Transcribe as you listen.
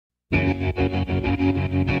The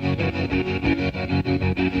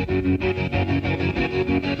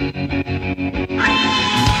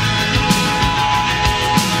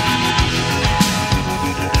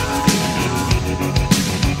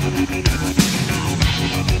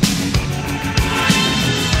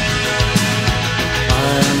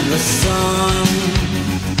sun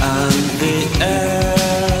and the air,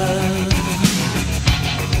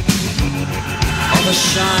 all the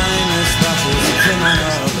shyness that is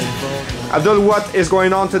criminal. Abdul, what is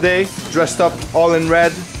going on today? Dressed up all in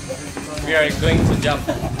red. We are going to jump.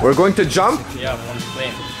 We're going to jump? Yeah, from the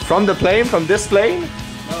plane. From the plane? From this plane?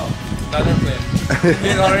 No, another plane.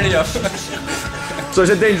 We're already up. So is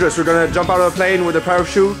it dangerous? We're gonna jump out of a plane with a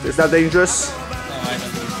parachute? Is that dangerous? No, I don't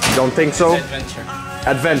think. You don't think so? It's adventure.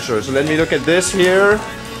 Adventure. So let me look at this here.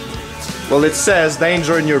 Well, it says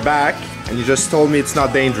danger in your back, and you just told me it's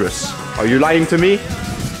not dangerous. Are you lying to me?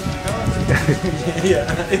 Yeah,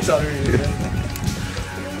 it's already.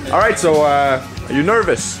 Alright, so are you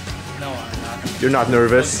nervous? No, I'm not. You're not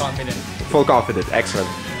nervous? Full confident. Full confident. Excellent.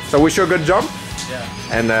 So wish you a good jump. Yeah.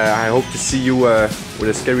 And I hope to see you with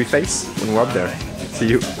a scary face when we're up there. See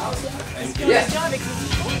you. Yes. I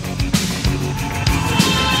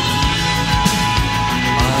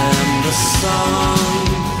am the sun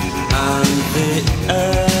and the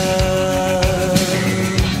air,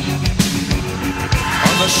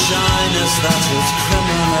 all the shyness that is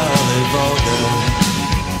criminally vulgar.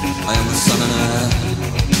 I am the sun and air,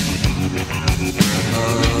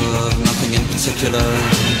 nothing in particular.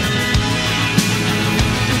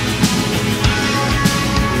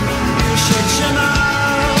 Shut your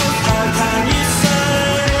mouth, how can you say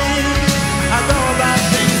I go about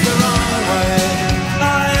things the wrong way? I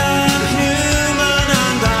am human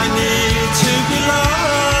and I need to be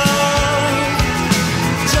loved,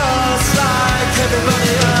 just like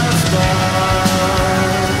everybody else does.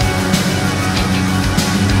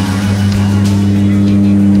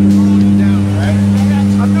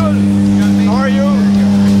 Abdul, how are you?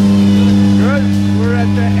 Good. We're at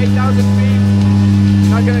 8,000 feet.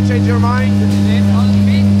 Not gonna change your mind? 8,000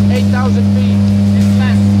 feet? 8,000 feet. It's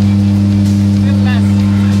less. Still less.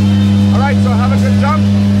 Alright, so have a good jump.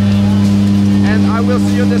 And I will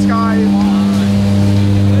see you in the sky.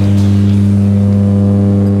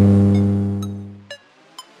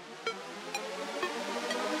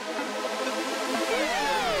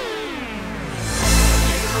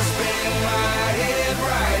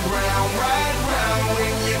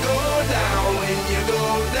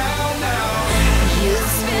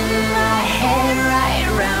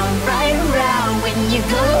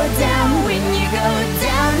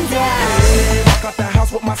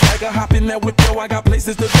 With my swagger, hop in there with yo, I got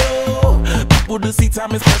places to go. People to see,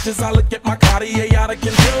 time is precious. I look at my Cartier out of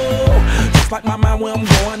control. Just like my mind where I'm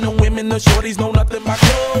going. The women, the shorties know nothing but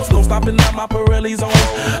clothes. No stopping at my Pirelli's on.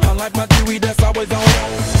 Unlike my jewelry that's always on.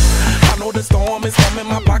 I know the storm is coming.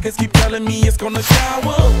 My pockets keep telling me it's gonna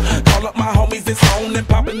shower. Call up my homies, it's on and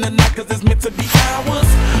popping the night cause it's meant to be ours.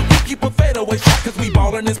 We keep a fadeaway shot cause we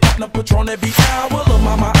ballin' this platinum Patron every hour. Lil'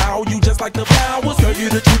 mama, ow, you just like the flowers. Girl, you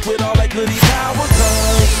the truth with all that goody power.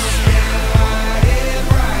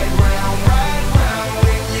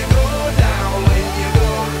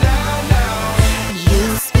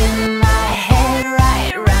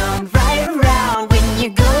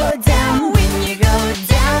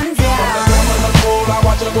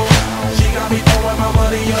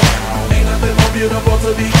 Beautiful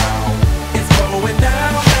to be, it's going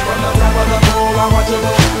down. From the top of the pole, I watch her go.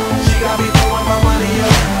 She got me throwing my money up.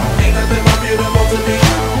 Ain't nothing more beautiful to be,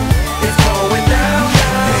 it's going down.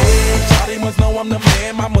 Hey, Charlie must know I'm the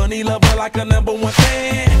man. My money lover like a #1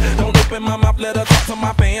 fan. Don't open my mouth, let her talk to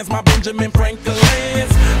my fans. My Benjamin Franklin's,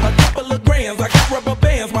 a couple of grands. I got rubber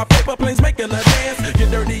bands. My paper planes making a dance. Get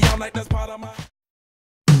dirty all night, that's part of my.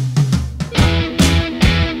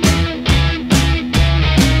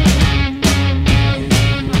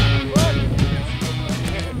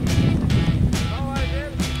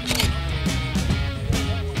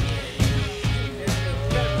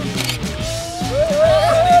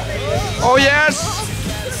 Oh yes!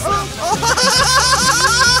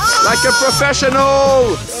 Like a professional!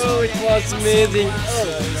 Oh, it was amazing.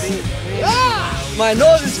 My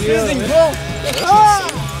nose is freezing, bro.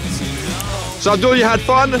 So Abdul, you had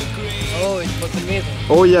fun? Oh, it was amazing.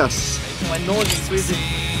 Oh yes. My nose is freezing.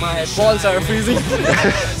 My balls are freezing.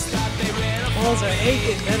 Balls are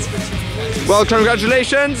aching. That's what you. Well,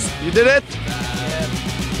 congratulations! You did it. Yeah.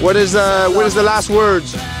 What is the last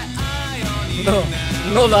words?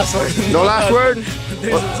 No last word. No last word?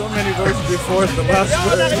 There's so many words before the last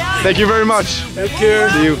word. Thank you very much. Thank you.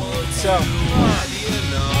 See you. Ciao.